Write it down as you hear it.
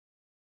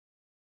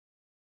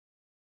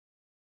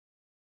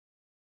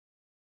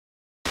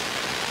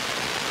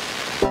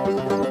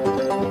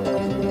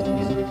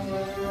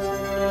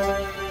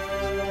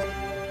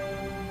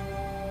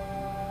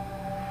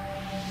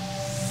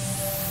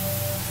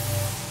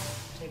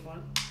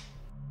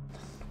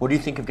What do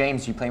you think of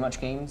games? Do you play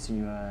much games?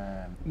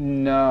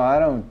 No, I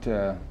don't.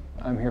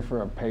 I'm here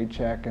for a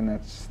paycheck, and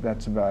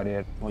that's about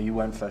it. Well, you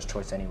weren't first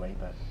choice anyway,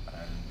 but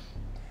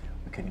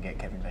we couldn't get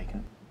Kevin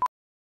Bacon.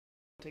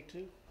 Take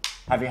two.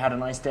 Have you had a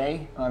nice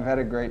day? I've had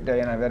a great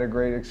day, and I've had a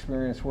great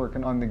experience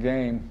working on the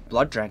game.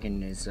 Blood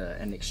Dragon is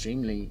an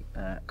extremely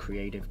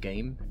creative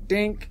game.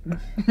 Dink,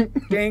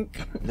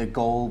 dink. The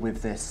goal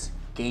with this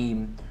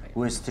game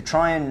was to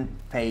try and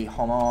pay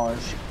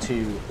homage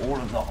to all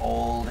of the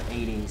old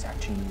 80s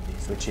action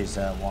movies, which is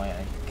why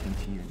I came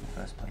to you in the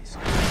first place.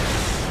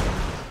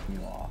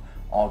 You are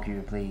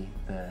arguably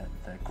the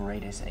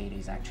greatest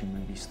 80s action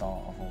movie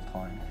star of all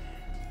time.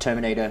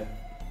 Terminator,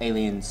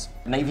 Aliens,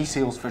 Navy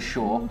SEALs for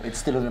sure. It's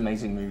still an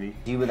amazing movie.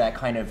 You were that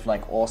kind of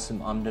like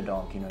awesome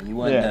underdog, you know. You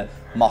weren't the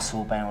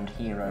muscle-bound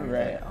hero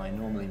that I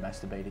normally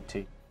masturbated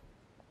to.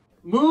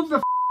 Move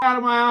the out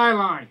of my eye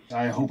line.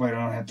 I hope I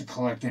don't have to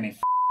collect any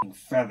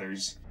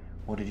feathers.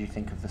 What did you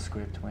think of the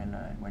script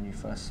when you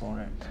first saw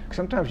it?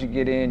 Sometimes you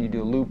get in, you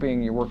do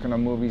looping, you're working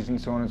on movies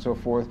and so on and so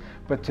forth.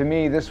 But to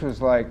me, this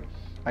was like,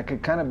 I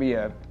could kind of be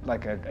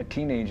like a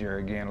teenager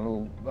again,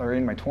 or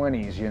in my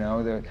 20s, you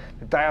know. The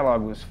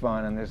dialogue was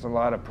fun, and there's a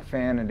lot of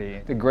profanity.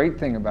 The great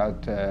thing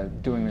about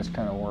doing this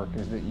kind of work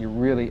is that you're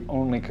really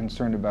only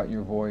concerned about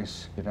your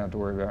voice. You don't have to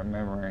worry about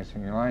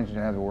memorizing your lines. You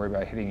don't have to worry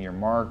about hitting your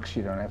marks.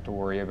 You don't have to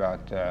worry about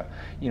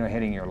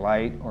hitting your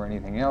light or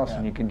anything else,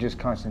 and you can just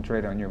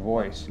concentrate on your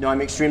voice. No, I'm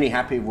extremely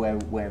happy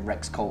where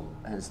Rex Colt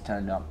has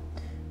turned up.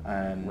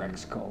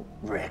 Rex Colt.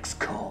 Rex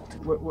Colt.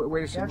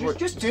 Wait a second. Yeah,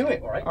 just do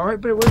it, all right? All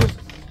right, but wait a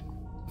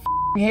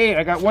Hey,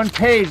 I got one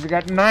page, I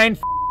got 9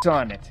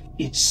 on it.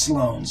 It's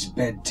Sloane's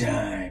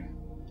bedtime,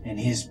 and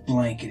his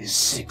blanket is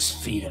 6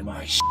 feet of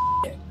my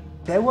shit.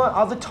 There were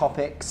other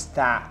topics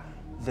that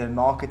the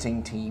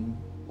marketing team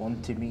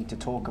wanted me to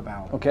talk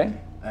about. Okay.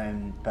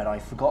 But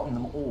I've forgotten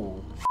them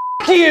all.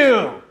 F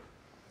you!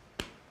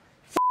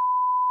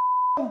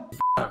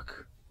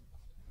 Fuck.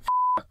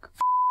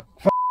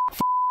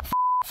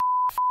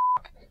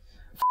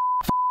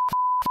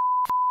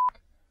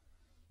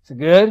 Is it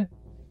good?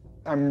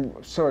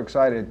 I'm so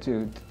excited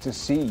to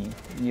see,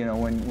 you know,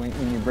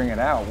 when you bring it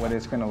out, what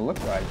it's going to look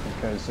like,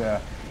 because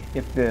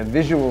if the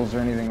visuals are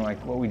anything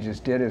like what we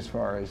just did as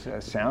far as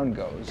sound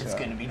goes, it's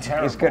going to be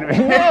terrible. It's going to be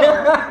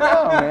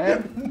no,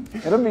 man.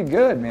 It'll be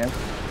good, man.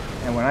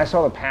 And when I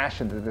saw the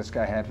passion that this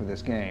guy had for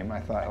this game,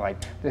 I thought, like,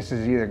 this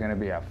is either going to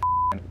be a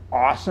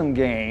awesome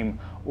game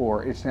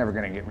or it's never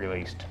going to get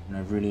released. And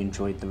I've really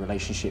enjoyed the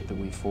relationship that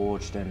we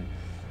forged, and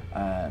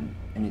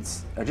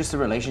it's just a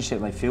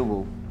relationship I feel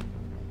will.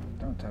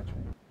 Don't touch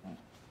me.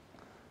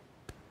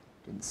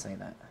 Didn't say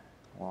that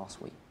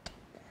last week.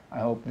 I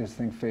hope this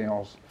thing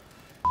fails